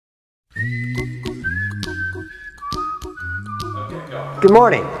Good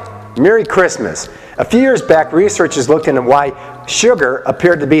morning. Merry Christmas. A few years back, researchers looked into why sugar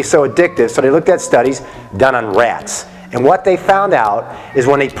appeared to be so addictive, so they looked at studies done on rats. And what they found out is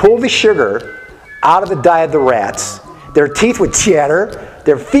when they pulled the sugar out of the diet of the rats, their teeth would chatter,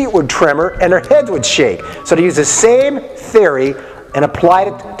 their feet would tremor, and their heads would shake. So they used the same theory and applied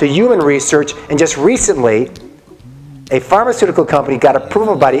it to human research, and just recently, a pharmaceutical company got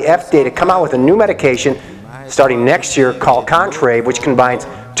approval by the FDA to come out with a new medication starting next year called Contrave, which combines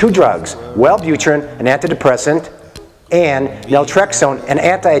two drugs, Wellbutrin, an antidepressant, and naltrexone, an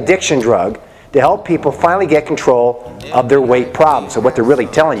anti-addiction drug, to help people finally get control of their weight problems. So what they're really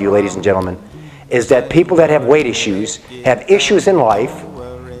telling you, ladies and gentlemen, is that people that have weight issues have issues in life,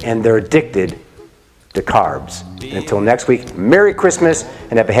 and they're addicted to carbs. And until next week, Merry Christmas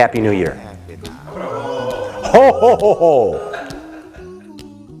and have a Happy New Year. Ho, ho, ho, ho.